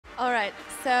All right,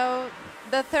 so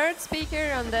the third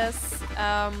speaker on this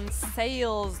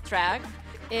sales track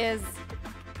is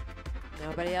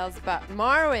nobody else but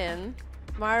Marvin.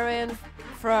 Marvin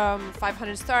from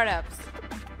 500 Startups.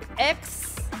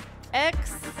 Ex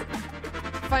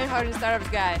 500 Startups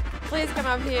guy. Please come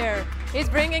up here. He's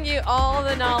bringing you all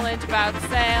the knowledge about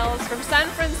sales from San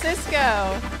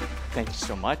Francisco. Thank you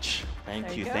so much.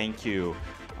 Thank you.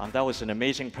 That was an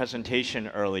amazing presentation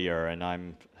earlier,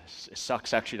 and it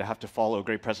sucks actually to have to follow a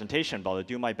great presentation, but I'll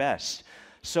do my best.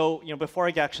 So, before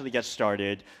I actually get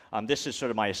started, this is sort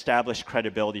of my established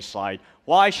credibility slide.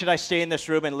 Why should I stay in this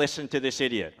room and listen to this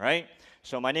idiot, right?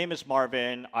 So my name is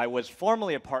Marvin. I was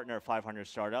formerly a partner at 500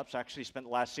 Startups. I actually spent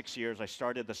the last 6 years. I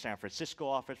started the San Francisco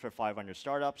office for 500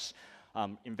 Startups.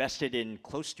 Invested in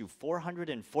close to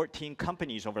 414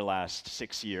 companies over the last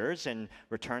 6 years, and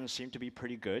returns seem to be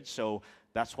pretty good. So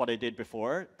that's what I did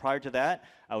before. Prior to that,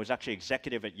 I was actually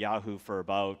executive at Yahoo for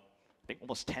about, I think,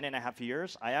 almost 10.5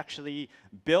 years. I actually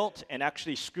built and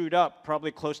actually screwed up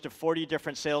probably close to 40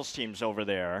 different sales teams over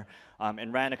there,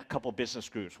 and ran a couple business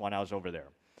groups when I was over there.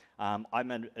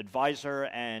 I'm an advisor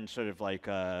and sort of like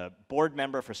a board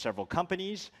member for several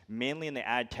companies, mainly in the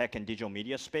ad tech and digital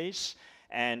media space.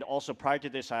 And also prior to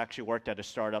this, I actually worked at a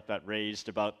startup that raised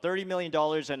about $30 million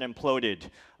and imploded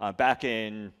back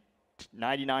in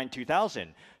 99,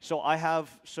 2000. So I have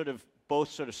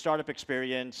both startup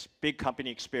experience, big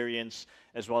company experience,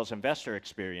 as well as investor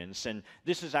experience. And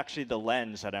this is actually the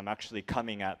lens that I'm actually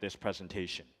coming at this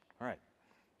presentation. All right,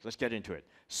 so let's get into it.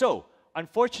 So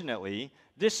unfortunately,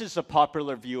 this is a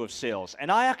popular view of sales.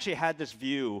 And I actually had this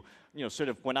view,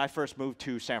 when I first moved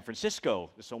to San Francisco,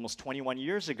 this is almost 21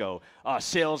 years ago.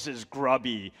 Sales is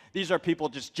grubby. These are people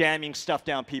just jamming stuff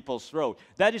down people's throat.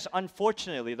 That is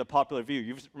unfortunately the popular view.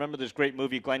 You remember this great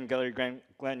movie, Glengarry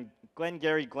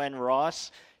Glen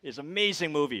Ross? Is an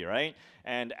amazing movie, right?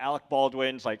 And Alec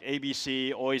Baldwin's like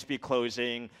ABC, always be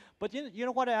closing. But you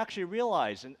know what I actually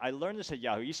realized, and I learned this at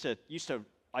Yahoo.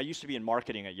 I used to be in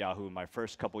marketing at Yahoo in my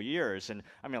first couple years, and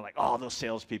I mean, like, oh, those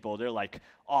salespeople, they're like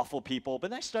awful people.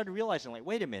 But then I started realizing, like,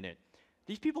 wait a minute,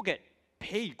 these people get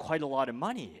paid quite a lot of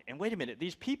money. And wait a minute,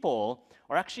 these people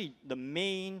are actually the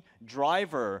main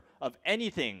driver of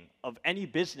anything, of any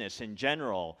business in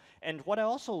general. And what I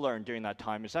also learned during that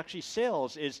time is actually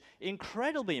sales is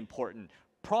incredibly important.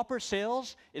 Proper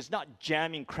sales is not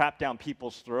jamming crap down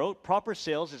people's throat. Proper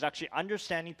sales is actually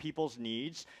understanding people's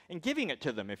needs and giving it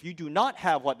to them. If you do not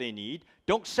have what they need,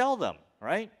 don't sell them,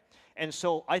 right? And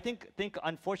so I think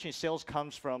unfortunately sales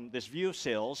comes from this view of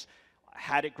sales.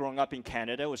 Had it growing up in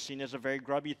Canada, it was seen as a very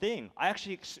grubby thing. I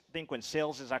actually think when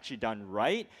sales is actually done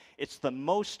right, it's the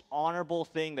most honorable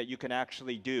thing that you can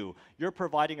actually do. You're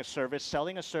providing a service,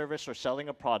 selling a service or selling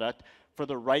a product for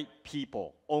the right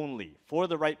people only, for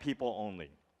the right people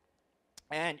only.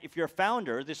 And if you're a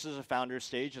founder, this is a founder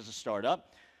stage as a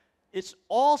startup, it's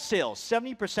all sales.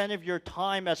 70% of your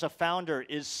time as a founder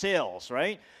is sales,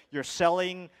 right? You're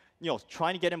selling,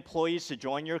 trying to get employees to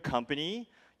join your company.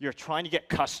 You're trying to get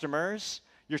customers.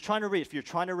 If you're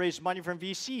trying to raise money from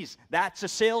VCs, that's a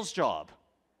sales job,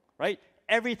 right?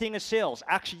 Everything is sales.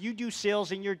 Actually, you do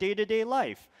sales in your day-to-day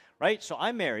life, right? So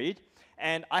I'm married,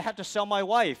 and I have to sell my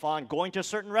wife on going to a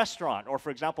certain restaurant, or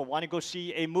for example, want to go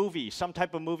see a movie, some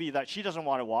type of movie that she doesn't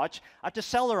want to watch. I have to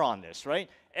sell her on this, right?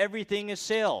 Everything is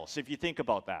sales, if you think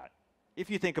about that.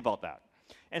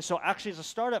 And so actually as a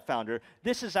startup founder,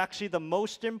 this is actually the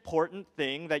most important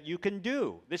thing that you can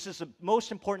do. This is the most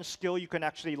important skill you can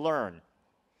actually learn.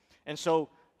 And so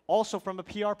also from a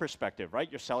PR perspective, right?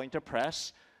 You're selling to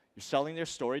press, you're selling their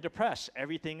story to press.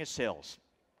 Everything is sales.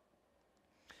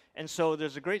 And so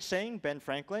there's a great saying, Ben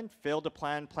Franklin, fail to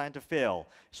plan, plan to fail.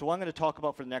 So what I'm going to talk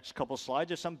about for the next couple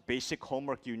slides is some basic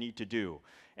homework you need to do.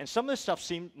 And some of this stuff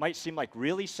might seem like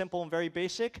really simple and very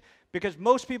basic because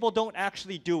most people don't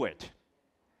actually do it.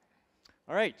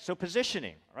 All right, so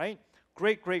positioning, right?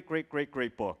 Great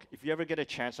book. If you ever get a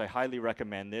chance, I highly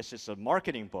recommend this. It's a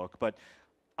marketing book, but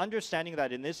understanding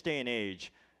that in this day and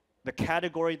age, the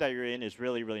category that you're in is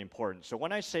really, really important. So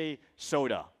when I say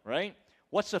soda, right?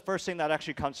 What's the first thing that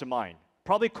actually comes to mind?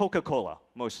 Probably Coca-Cola,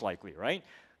 most likely, right?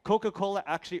 Coca-Cola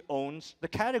actually owns the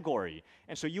category.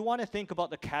 And so you want to think about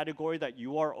the category that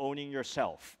you are owning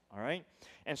yourself, all right?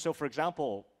 And so, for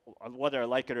example, whether I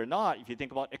like it or not, if you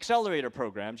think about accelerator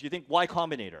programs, you think Y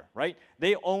Combinator, right?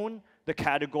 They own the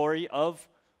category of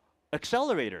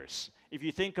accelerators. If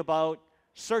you think about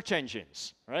search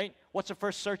engines, right? What's the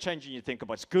first search engine you think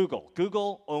about? It's Google.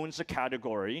 Google owns the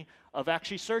category of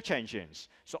actually search engines.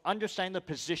 So understand the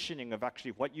positioning of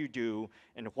actually what you do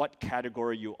and what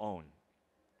category you own.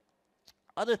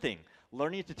 Other thing,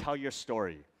 learning to tell your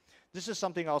story. This is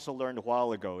something I also learned a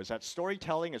while ago, is that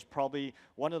storytelling is probably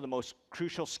one of the most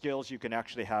crucial skills you can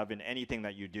actually have in anything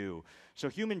that you do. So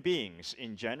human beings,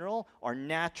 in general, are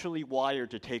naturally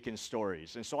wired to take in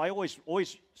stories. And so I always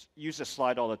use this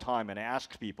slide all the time, and I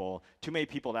ask people, too many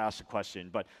people to ask the question,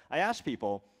 but I ask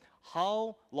people,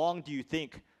 how long do you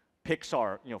think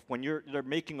Pixar, when they're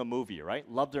making a movie, right?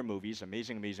 Love their movies,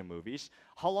 amazing, amazing movies.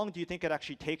 How long do you think it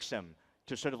actually takes them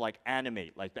to sort of like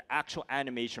animate, like the actual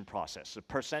animation process, the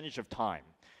percentage of time?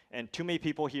 And too many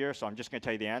people here, so I'm just going to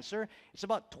tell you the answer. It's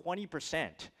about 20%.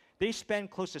 They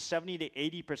spend close to 70 to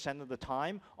 80% of the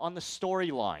time on the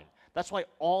storyline. That's why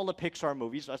all the Pixar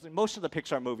movies, I think most of the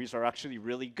Pixar movies are actually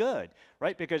really good,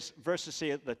 right? Because versus,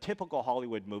 say, the typical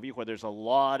Hollywood movie where there's a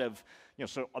lot of,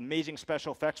 sort of amazing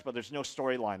special effects, but there's no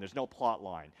storyline, there's no plot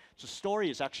line. So story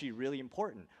is actually really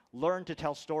important. Learn to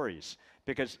tell stories.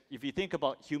 Because if you think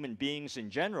about human beings in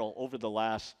general over the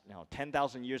last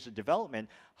 10,000 years of development,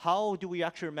 how do we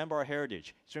actually remember our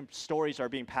heritage? So stories are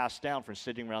being passed down from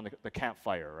sitting around the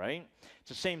campfire, right? It's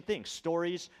the same thing.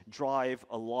 Stories drive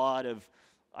a lot of,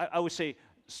 I would say,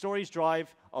 stories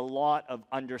drive a lot of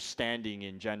understanding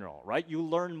in general, right? You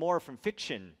learn more from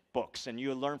fiction books and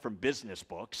you learn from business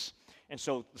books. And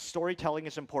so storytelling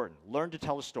is important. Learn to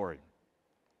tell a story.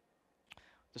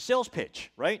 The sales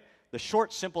pitch, right? The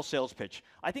short, simple sales pitch.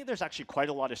 I think there's actually quite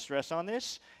a lot of stress on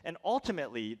this. And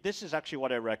ultimately, this is actually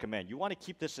what I recommend. You want to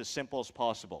keep this as simple as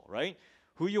possible, right?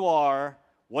 Who you are,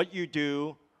 what you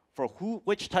do, for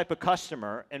which type of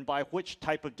customer, and by which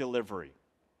type of delivery.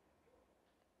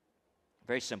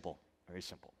 Very simple, very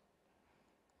simple.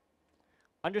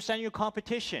 Understand your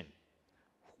competition.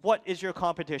 What is your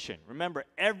competition? Remember,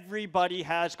 everybody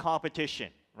has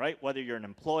competition, right? Whether you're an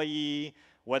employee,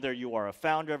 whether you are a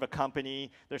founder of a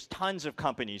company, there's tons of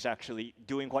companies actually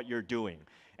doing what you're doing.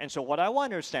 And so what I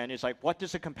want to understand is, like, what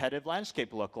does a competitive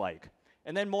landscape look like?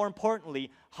 And then more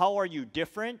importantly, how are you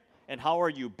different and how are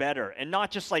you better? And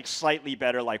not just like slightly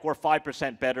better, like we're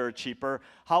 5% better or cheaper.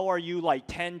 How are you like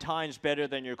 10 times better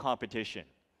than your competition?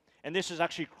 And this is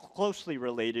actually closely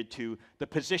related to the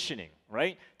positioning,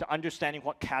 right? To understanding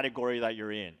what category that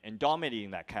you're in and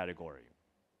dominating that category.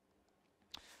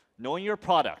 Knowing your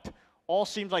product. All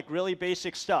seems like really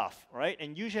basic stuff, right?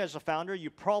 And usually as a founder, you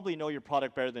probably know your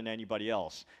product better than anybody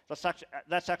else.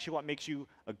 That's actually what makes you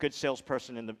a good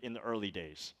salesperson in the early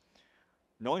days.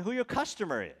 Knowing who your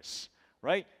customer is,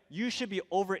 right? You should be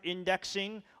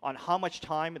over-indexing on how much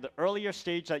time in the earlier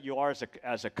stage that you are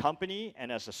as a company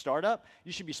and as a startup.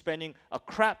 You should be spending a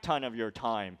crap ton of your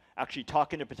time actually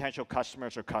talking to potential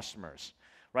customers or customers,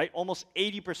 right? Almost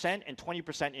 80% and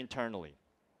 20% internally.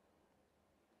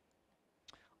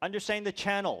 Understanding the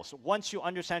channels. Once you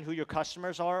understand who your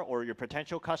customers are or your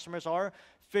potential customers are,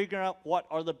 figure out what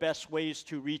are the best ways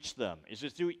to reach them. Is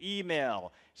it through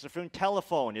email? Is it through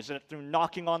telephone? Is it through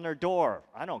knocking on their door?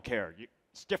 I don't care.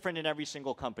 It's different in every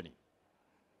single company.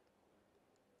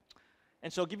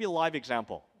 And so I'll give you a live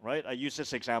example, right? I use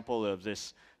this example of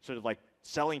this sort of like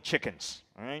selling chickens,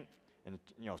 all right? And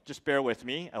just bear with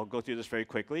me. I'll go through this very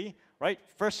quickly, right?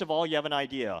 First of all, you have an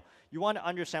idea. You want to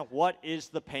understand what is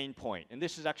the pain point. And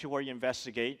this is actually where you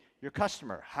investigate your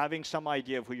customer, having some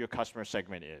idea of who your customer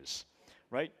segment is,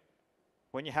 right?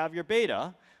 When you have your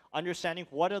beta, understanding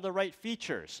what are the right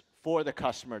features for the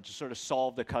customer to sort of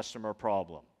solve the customer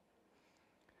problem.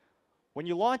 When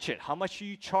you launch it, how much do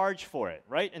you charge for it,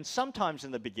 right? And sometimes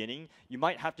in the beginning, you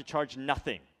might have to charge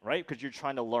nothing, right? Because you're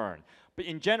trying to learn. But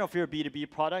in general, if you're a B2B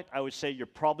product, I would say you're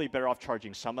probably better off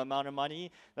charging some amount of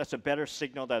money. That's a better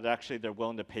signal that actually they're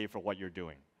willing to pay for what you're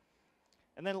doing.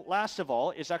 And then last of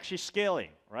all is actually scaling,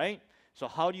 right? So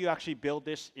how do you actually build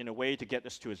this in a way to get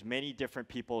this to as many different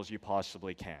people as you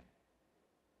possibly can?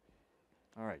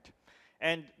 All right.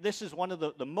 And this is one of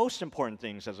the most important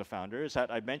things as a founder, is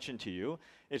that I mentioned to you,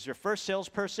 is your first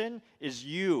salesperson is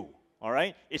you, all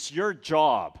right? It's your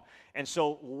job. And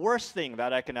so worst thing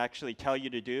that I can actually tell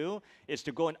you to do is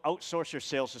to go and outsource your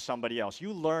sales to somebody else.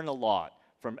 You learn a lot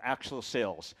from actual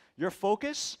sales. Your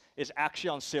focus is actually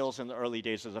on sales in the early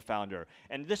days as a founder.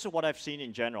 And this is what I've seen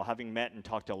in general, having met and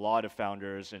talked to a lot of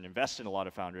founders and invested in a lot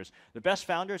of founders. The best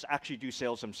founders actually do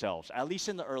sales themselves, at least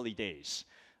in the early days.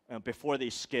 Before they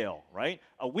scale, right?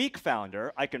 A weak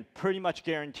founder, I can pretty much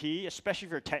guarantee, especially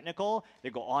if you're technical, they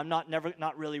go, oh, I'm not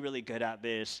really good at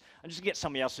this. I'm just gonna get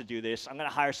somebody else to do this. I'm gonna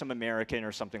hire some American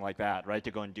or something like that, right,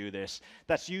 to go and do this.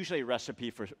 That's usually a recipe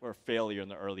for failure in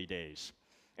the early days.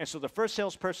 And so the first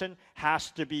salesperson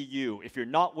has to be you. If you're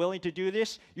not willing to do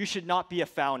this, you should not be a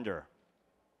founder,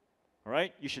 all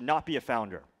right? You should not be a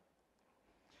founder.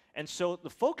 And so the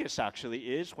focus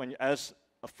actually is when, as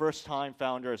a first-time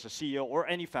founder, as a CEO or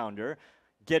any founder,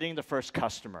 getting the first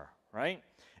customer, right?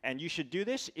 And you should do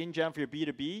this in general for your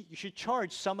B2B. You should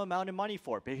charge some amount of money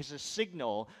for it because it's a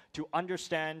signal to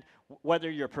understand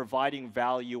whether you're providing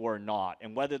value or not,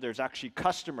 and whether there's actually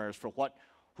customers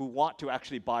who want to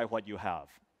actually buy what you have.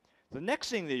 The next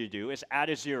thing that you do is add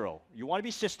a zero. You want to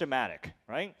be systematic,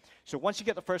 right? So once you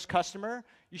get the first customer,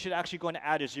 you should actually go and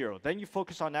add a zero. Then you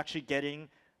focus on actually getting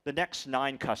the next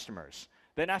 9 customers.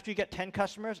 Then after you get 10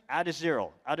 customers, add a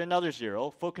zero, add another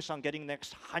zero, focus on getting the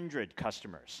next 100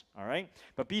 customers, all right?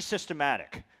 But be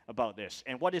systematic about this.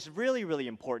 And what is really, really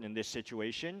important in this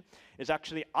situation is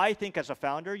actually, I think as a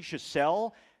founder, you should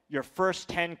sell your first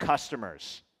 10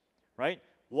 customers, right?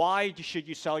 Why should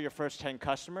you sell your first 10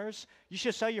 customers? You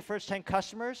should sell your first 10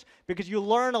 customers because you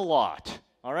learn a lot.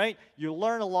 All right? You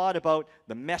learn a lot about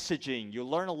the messaging. You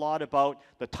learn a lot about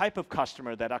the type of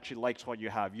customer that actually likes what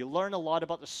you have. You learn a lot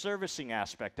about the servicing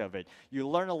aspect of it. You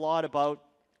learn a lot about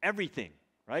everything,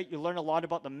 right? You learn a lot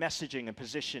about the messaging and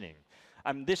positioning.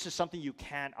 This is something you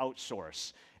can't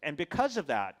outsource. And because of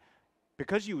that,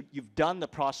 because you've done the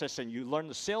process and you learn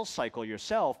the sales cycle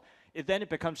yourself, then it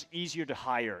becomes easier to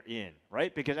hire in,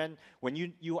 right? Because then when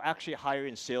you actually hire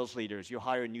in sales leaders, you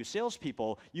hire new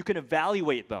salespeople, you can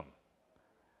evaluate them.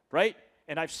 Right?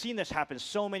 And I've seen this happen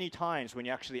so many times when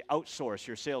you actually outsource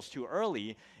your sales too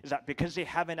early, is that because they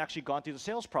haven't actually gone through the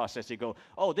sales process, they go,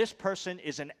 oh, this person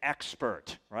is an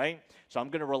expert, right? So I'm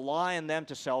going to rely on them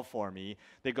to sell for me.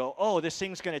 They go, oh, this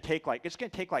thing's going to take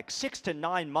like 6 to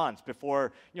 9 months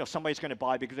before, somebody's going to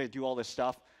buy because they do all this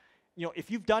stuff.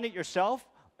 If you've done it yourself,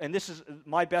 and this is,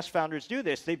 my best founders do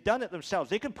this, they've done it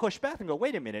themselves. They can push back and go,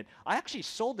 wait a minute, I actually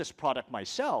sold this product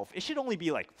myself. It should only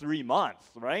be like 3 months,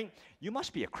 right? You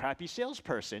must be a crappy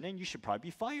salesperson and you should probably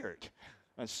be fired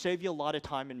and save you a lot of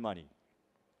time and money.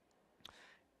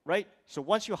 Right? So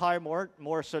once you hire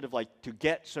more sort of like to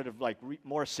get sort of like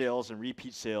more sales and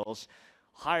repeat sales,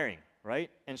 hiring, right?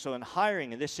 And so in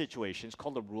hiring in this situation, it's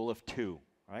called the rule of 2,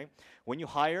 right? When you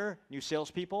hire new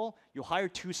salespeople, you hire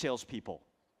 2 salespeople.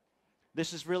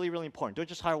 This is really, really important. Don't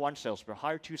just hire 1 salesperson,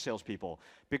 hire 2 salespeople.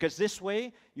 Because this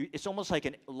way, it's almost like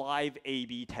a live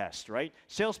A/B test, right?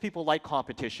 Salespeople like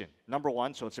competition, number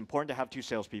 1, so it's important to have 2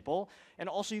 salespeople. And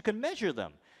also you can measure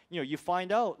them. You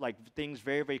find out like things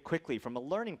very, very quickly from a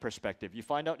learning perspective. You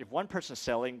find out if one person's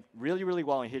selling really, really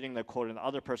well and hitting their quota and the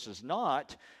other person's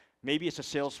not, maybe it's a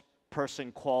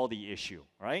salesperson quality issue,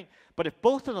 right? But if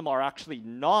both of them are actually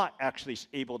not actually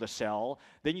able to sell,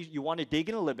 then you want to dig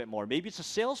in a little bit more. Maybe it's a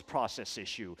sales process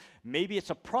issue. Maybe it's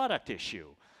a product issue.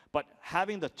 But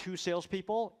having the 2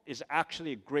 salespeople is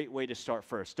actually a great way to start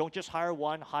first. Don't just hire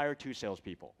 1, hire 2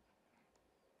 salespeople.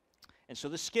 And so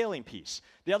the scaling piece.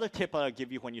 The other tip I'll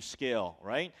give you when you scale,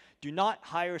 right? Do not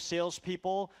hire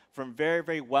salespeople from very,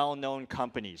 very well-known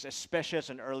companies, especially as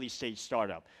an early stage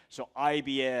startup. So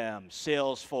IBM,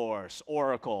 Salesforce,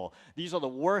 Oracle. These are the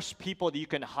worst people that you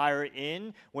can hire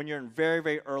in when you're in very,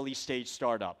 very early stage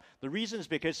startup. The reason is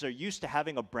because they're used to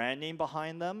having a brand name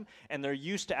behind them, and they're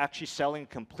used to actually selling a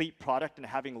complete product and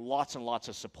having lots and lots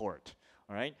of support.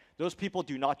 All right? Those people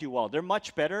do not do well. They're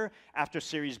much better after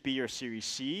Series B or Series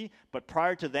C, but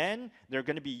prior to then, they're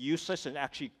going to be useless and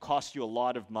actually cost you a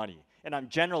lot of money. And I'm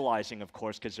generalizing, of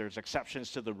course, because there's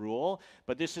exceptions to the rule,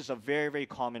 but this is a very, very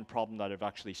common problem that I've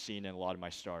actually seen in a lot of my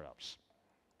startups.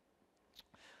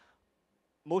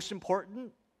 Most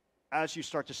important, as you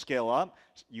start to scale up,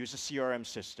 use a CRM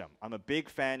system. I'm a big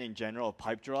fan in general of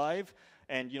Pipedrive.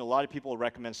 And a lot of people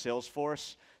recommend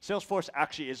Salesforce. Salesforce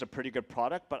actually is a pretty good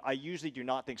product, but I usually do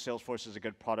not think Salesforce is a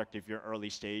good product if you're early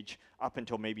stage, up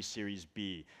until maybe Series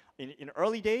B. In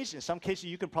early days, in some cases,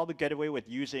 you could probably get away with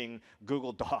using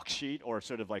Google Docs sheet or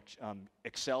sort of like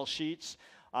Excel sheets.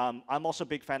 I'm also a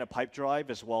big fan of Pipedrive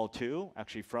as well too,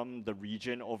 actually from the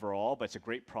region overall, but it's a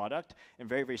great product and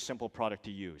very, very simple product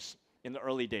to use in the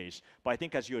early days. But I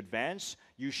think as you advance,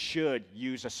 you should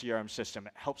use a CRM system.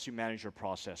 It helps you manage your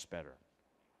process better.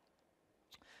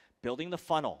 Building the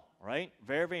funnel, right?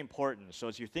 Very, very important. So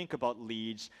as you think about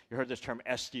leads, you heard this term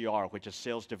SDR, which is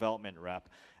sales development rep.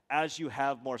 As you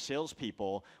have more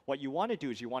salespeople, what you want to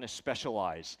do is you want to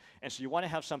specialize. And so you want to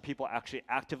have some people actually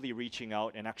actively reaching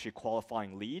out and actually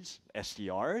qualifying leads,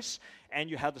 SDRs, and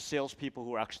you have the salespeople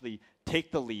who actually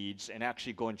take the leads and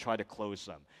actually go and try to close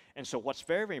them. And so what's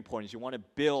very, very important is you want to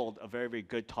build a very, very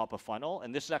good top of funnel,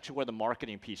 and this is actually where the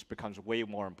marketing piece becomes way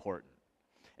more important.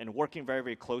 And working very,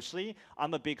 very closely,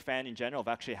 I'm a big fan in general of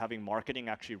actually having marketing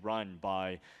actually run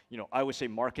by, I would say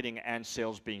marketing and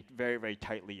sales being very, very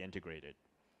tightly integrated.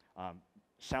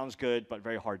 Sounds good, but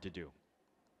very hard to do.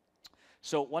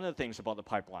 So one of the things about the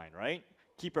pipeline, right?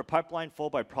 Keep your pipeline full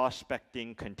by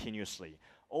prospecting continuously.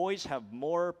 Always have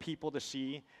more people to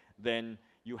see than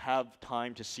you have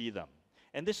time to see them.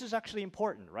 And this is actually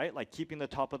important, right? Like keeping the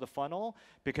top of the funnel,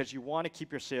 because you want to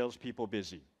keep your salespeople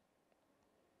busy.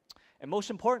 And most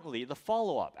importantly, the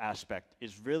follow-up aspect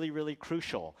is really, really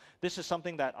crucial. This is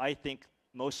something that I think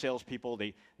most salespeople,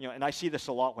 and I see this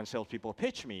a lot when salespeople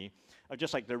pitch me, are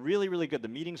just like, they're really, really good. The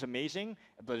meeting's amazing,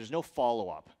 but there's no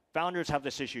follow-up. Founders have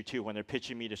this issue too when they're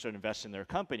pitching me to sort of invest in their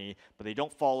company, but they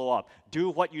don't follow up. Do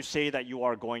what you say that you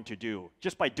are going to do.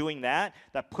 Just by doing that,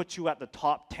 that puts you at the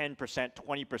top 10%,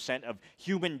 20% of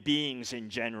human beings in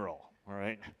general, all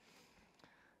right?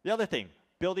 The other thing,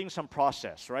 building some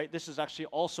process, right? This is actually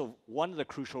also one of the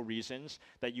crucial reasons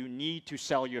that you need to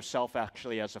sell yourself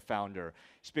actually as a founder.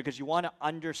 It's because you want to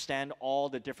understand all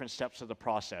the different steps of the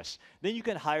process. Then you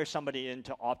can hire somebody in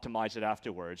to optimize it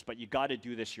afterwards, but you got to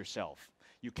do this yourself.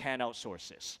 You can't outsource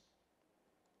this.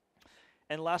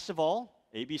 And last of all,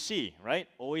 ABC, right?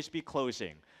 Always be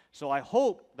closing. So I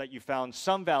hope that you found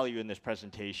some value in this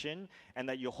presentation and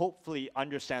that you hopefully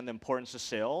understand the importance of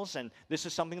sales. And this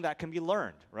is something that can be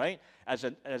learned, right? As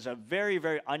a very,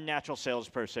 very unnatural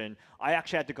salesperson, I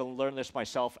actually had to go learn this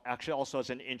myself, actually also as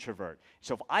an introvert.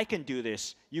 So if I can do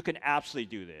this, you can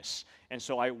absolutely do this. And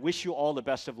so I wish you all the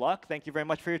best of luck. Thank you very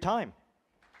much for your time.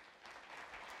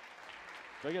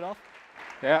 Do I get off?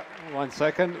 Yeah, 1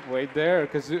 second, wait there,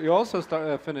 because you also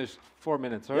finished 4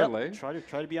 minutes early. Yep,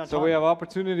 try to be on time. So we have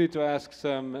opportunity to ask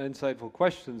some insightful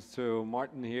questions to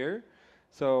Martin here.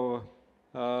 So,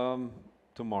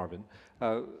 to Marvin.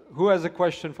 Who has a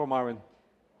question for Marvin?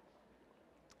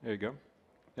 There you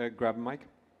go. Grab a mic.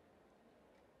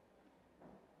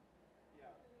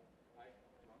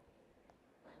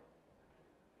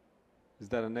 Is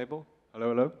that enabled? Hello,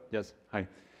 hello. Yes. Hi.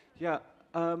 Yeah.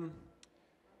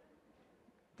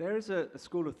 There is a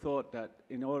school of thought that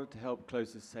in order to help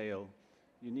close the sale,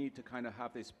 you need to kind of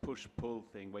have this push-pull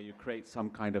thing where you create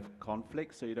some kind of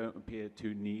conflict so you don't appear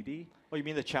too needy. Oh, you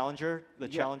mean the challenger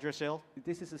sale?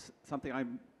 This is something I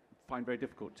find very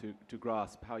difficult to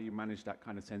grasp, how you manage that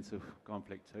kind of sense of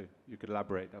conflict. So you could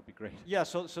elaborate, that'd be great. Yeah,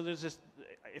 so there's this,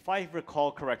 if I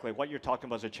recall correctly, what you're talking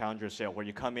about is a challenger sale, where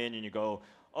you come in and you go,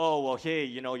 oh, well, hey,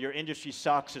 your industry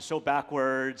sucks, it's so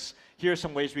backwards, here's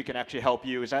some ways we can actually help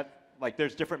you. Is that, like,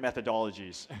 there's different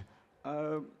methodologies?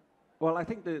 Well, I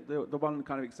think the one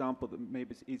kind of example that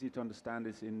maybe is easy to understand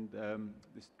is in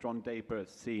this John Draper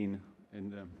scene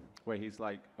where he's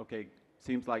like, okay,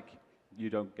 seems like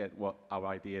you don't get what our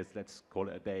idea is, let's call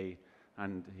it a day.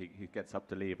 And he gets up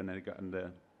to leave, and then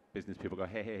the business people go,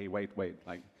 hey, wait,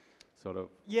 like, sort of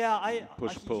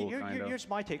push-pull kind of. Here's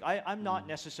my take. I'm not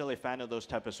necessarily a fan of those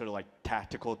type of sort of like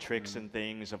tactical tricks and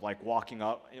things of like walking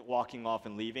off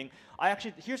and leaving.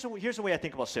 Here's the way I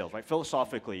think about sales, right?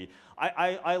 Philosophically,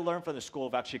 I learned from the school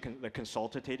of actually the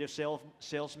consultative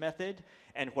sales method,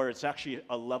 and where it's actually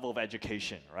a level of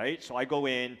education, right? So I go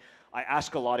in, I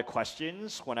ask a lot of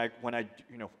questions when I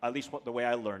at least the way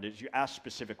I learned is you ask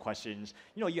specific questions.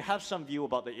 You have some view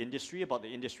about the industry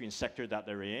and sector that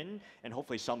they're in, and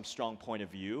hopefully some strong point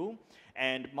of view.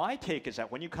 And my take is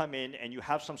that when you come in and you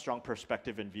have some strong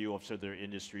perspective and view of sort of their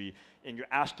industry, and you're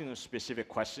asking them specific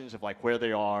questions of like where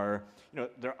they are,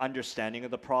 their understanding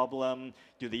of the problem,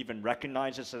 do they even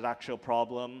recognize it's an actual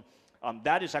problem?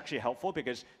 That is actually helpful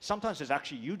because sometimes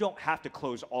you don't have to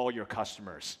close all your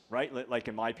customers, right? Like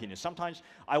in my opinion, sometimes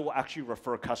I will actually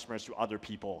refer customers to other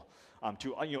people,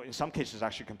 in some cases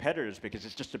actually competitors, because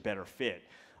it's just a better fit.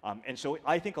 And so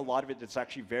I think a lot of it's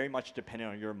actually very much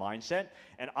dependent on your mindset.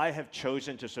 And I have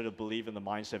chosen to sort of believe in the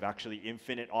mindset of actually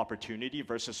infinite opportunity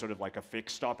versus sort of like a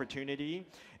fixed opportunity.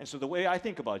 And so the way I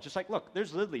think about it, just like, look,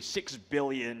 there's literally 6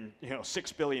 billion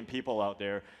people out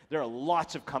there. There are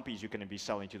lots of companies you can be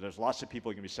selling to. There's lots of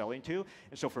people you can be selling to.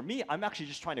 And so for me, I'm actually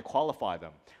just trying to qualify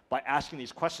them by asking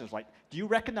these questions like, do you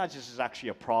recognize this is actually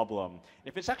a problem?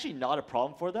 If it's actually not a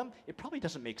problem for them, it probably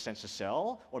doesn't make sense to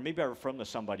sell, or maybe I refer them to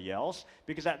somebody else,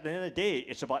 because at the end of the day,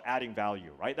 it's about adding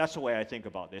value, right? That's the way I think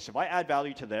about this. If I add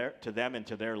value to them and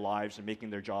to their lives and making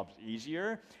their jobs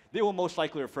easier, they will most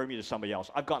likely refer me to somebody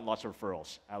else. I've gotten lots of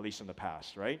referrals, at least in the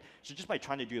past, right? So just by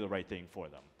trying to do the right thing for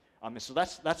them. So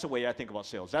that's the way I think about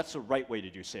sales. That's the right way to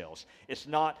do sales. It's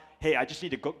not, hey, I just need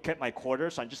to go get my quarter,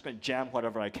 so I'm just going to jam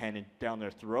whatever I can down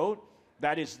their throat.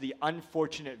 That is the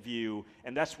unfortunate view,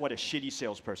 and that's what a shitty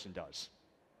salesperson does.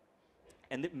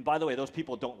 And by the way, those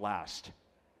people don't last.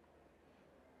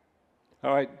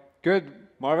 All right, good.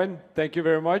 Marvin, thank you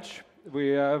very much. We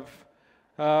have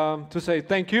to say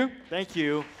thank you. Thank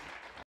you.